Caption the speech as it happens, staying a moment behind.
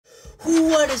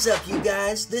What is up, you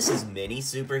guys? This is Mini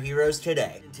Superheroes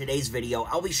Today. In today's video,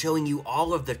 I'll be showing you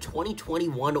all of the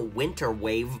 2021 Winter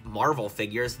Wave Marvel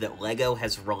figures that LEGO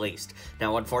has released.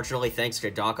 Now, unfortunately, thanks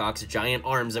to Doc Ock's giant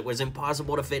arms, it was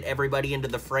impossible to fit everybody into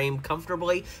the frame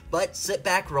comfortably, but sit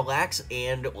back, relax,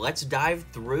 and let's dive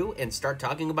through and start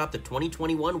talking about the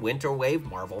 2021 Winter Wave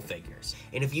Marvel figures.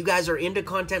 And if you guys are into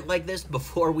content like this,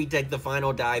 before we take the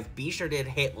final dive, be sure to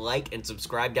hit like and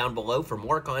subscribe down below for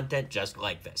more content just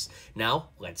like this. Now,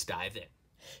 let's dive in.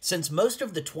 Since most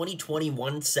of the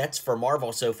 2021 sets for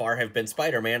Marvel so far have been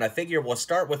Spider-Man, I figure we'll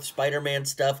start with Spider-Man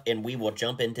stuff and we will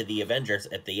jump into the Avengers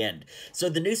at the end. So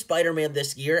the new Spider-Man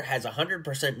this year has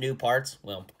 100% new parts,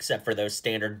 well, except for those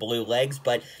standard blue legs,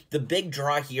 but the big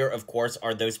draw here, of course,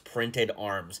 are those printed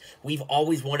arms. We've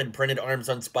always wanted printed arms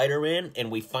on Spider-Man, and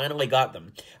we finally got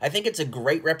them. I think it's a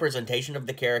great representation of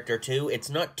the character, too. It's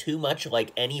not too much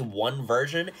like any one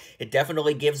version. It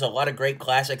definitely gives a lot of great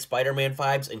classic Spider-Man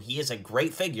vibes, and he is a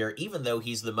great figure, even though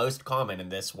he's the most common in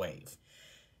this wave.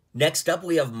 Next up,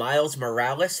 we have Miles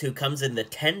Morales, who comes in the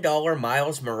 $10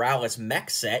 Miles Morales mech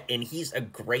set, and he's a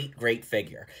great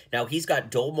figure. Now, he's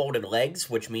got dual molded legs,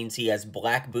 which means he has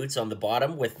black boots on the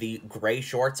bottom with the gray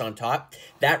shorts on top.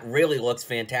 That really looks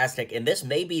fantastic, and this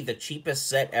may be the cheapest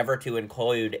set ever to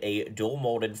include a dual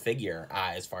molded figure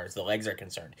as far as the legs are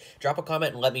concerned. Drop a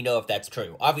comment and let me know if that's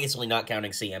true. Obviously not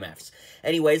counting CMFs.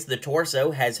 Anyways, the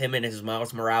torso has him in his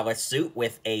Miles Morales suit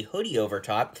with a hoodie over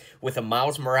top with a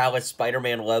Miles Morales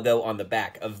Spider-Man logo on the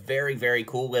back. A very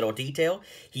cool little detail.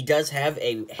 He does have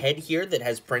a head here that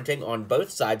has printing on both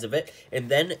sides of it, and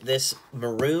then this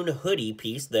maroon hoodie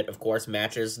piece that, of course,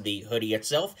 matches the hoodie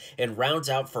itself and rounds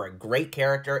out for a great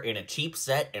character in a cheap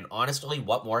set, and honestly,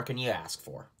 what more can you ask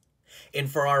for? And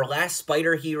for our last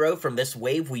Spider hero from this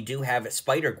wave, we do have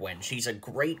Spider-Gwen. She's a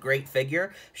great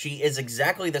figure. She is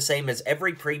exactly the same as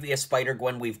every previous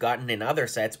Spider-Gwen we've gotten in other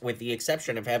sets, with the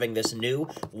exception of having this new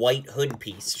white hood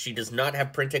piece. She does not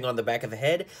have printing on the back of the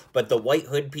head, but the white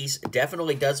hood piece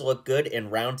definitely does look good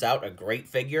and rounds out a great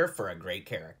figure for a great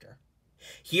character.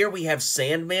 Here we have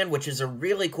Sandman, which is a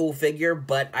really cool figure,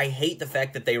 but I hate the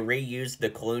fact that they reused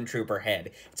the Clone Trooper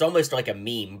head. It's almost like a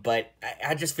meme, but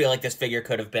I just feel like this figure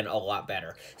could have been a lot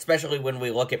better, especially when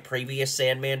we look at previous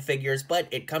Sandman figures, but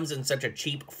it comes in such a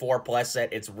cheap 4+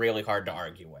 set, it's really hard to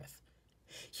argue with.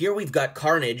 Here we've got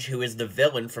Carnage, who is the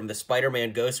villain from the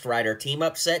Spider-Man Ghost Rider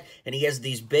team-up set, and he has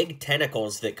these big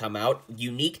tentacles that come out,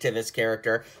 unique to this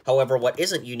character. However, what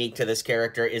isn't unique to this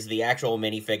character is the actual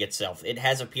minifig itself. It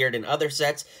has appeared in other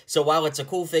sets, so while it's a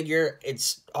cool figure,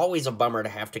 it's always a bummer to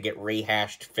have to get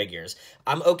rehashed figures.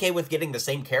 I'm okay with getting the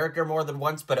same character more than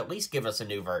once, but at least give us a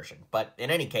new version. But in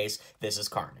any case, this is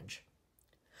Carnage.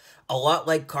 A lot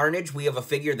like Carnage, we have a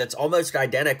figure that's almost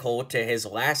identical to his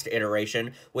last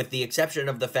iteration, with the exception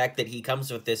of the fact that he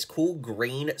comes with this cool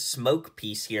green smoke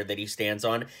piece here that he stands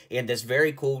on, and this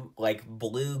very cool, like,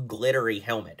 blue glittery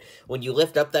helmet. When you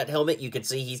lift up that helmet, you can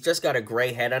see he's just got a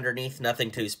gray head underneath,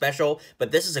 nothing too special,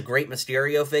 but this is a great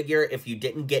Mysterio figure if you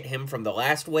didn't get him from the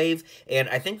last wave, and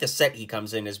I think the set he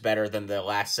comes in is better than the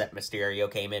last set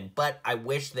Mysterio came in, but I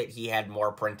wish that he had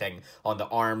more printing on the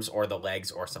arms or the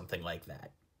legs or something like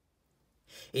that.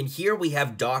 And here we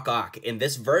have Doc Ock, and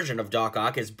this version of Doc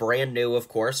Ock is brand new, of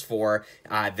course, for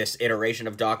this iteration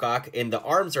of Doc Ock, and the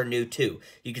arms are new, too.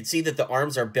 You can see that the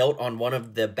arms are built on one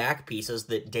of the back pieces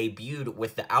that debuted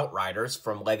with the Outriders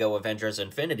from LEGO Avengers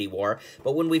Infinity War,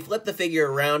 but when we flip the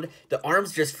figure around, the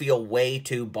arms just feel way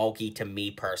too bulky to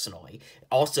me, personally.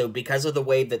 Also, because of the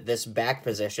way that this back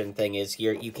position thing is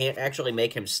here, you can't actually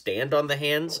make him stand on the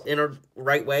hands in a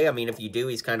right way. I mean, if you do,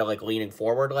 he's kind of like leaning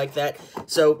forward like that.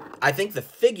 So, I think the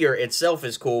figure itself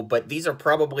is cool, but these are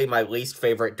probably my least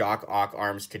favorite Doc Ock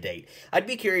arms to date. I'd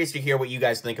be curious to hear what you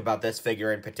guys think about this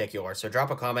figure in particular, so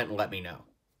drop a comment and let me know.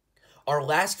 Our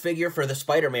last figure for the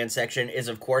Spider-Man section is,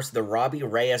 of course, the Robbie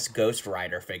Reyes Ghost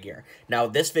Rider figure. Now,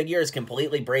 this figure is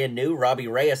completely brand new. Robbie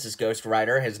Reyes' Ghost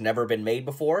Rider has never been made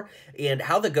before, and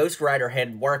how the Ghost Rider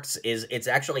head works is it's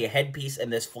actually a headpiece,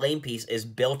 and this flame piece is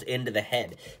built into the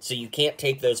head, so you can't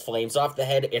take those flames off the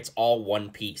head. It's all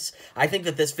one piece. I think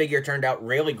that this figure turned out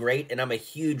really great, and I'm a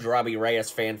huge Robbie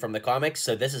Reyes fan from the comics,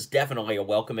 so this is definitely a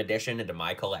welcome addition into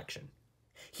my collection.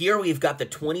 Here we've got the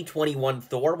 2021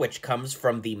 Thor, which comes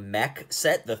from the mech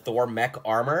set, the Thor mech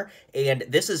armor, and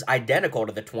this is identical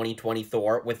to the 2020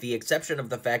 Thor, with the exception of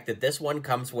the fact that this one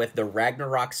comes with the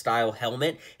Ragnarok-style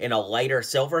helmet in a lighter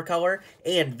silver color,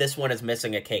 and this one is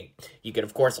missing a cape. You can,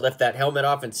 of course, lift that helmet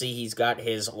off and see he's got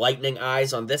his lightning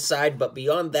eyes on this side, but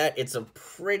beyond that, it's a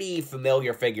pretty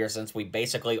familiar figure since we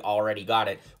basically already got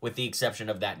it, with the exception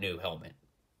of that new helmet.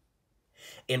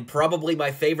 And probably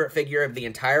my favorite figure of the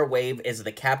entire wave is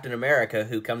the Captain America,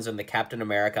 who comes in the Captain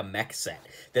America mech set.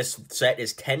 This set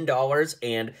is $10,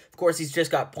 and of course he's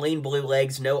just got plain blue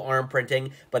legs, no arm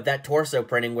printing, but that torso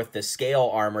printing with the scale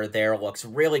armor there looks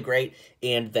really great,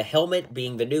 and the helmet,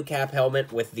 being the new Cap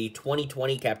helmet with the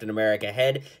 2020 Captain America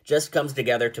head, just comes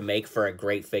together to make for a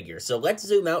great figure. So let's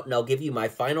zoom out, and I'll give you my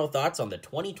final thoughts on the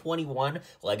 2021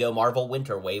 LEGO Marvel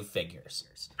Winter Wave figures.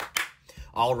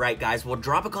 Alright guys, well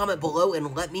drop a comment below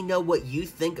and let me know what you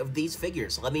think of these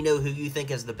figures. Let me know who you think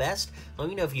is the best. Let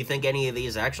me know if you think any of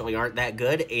these actually aren't that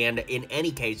good. And in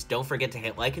any case, don't forget to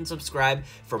hit like and subscribe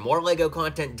for more LEGO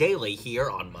content daily here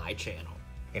on my channel.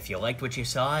 If you liked what you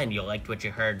saw and you liked what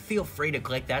you heard, feel free to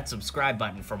click that subscribe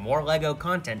button for more LEGO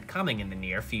content coming in the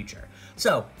near future.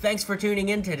 So, thanks for tuning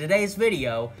in to today's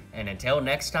video, and until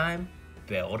next time,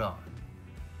 build on.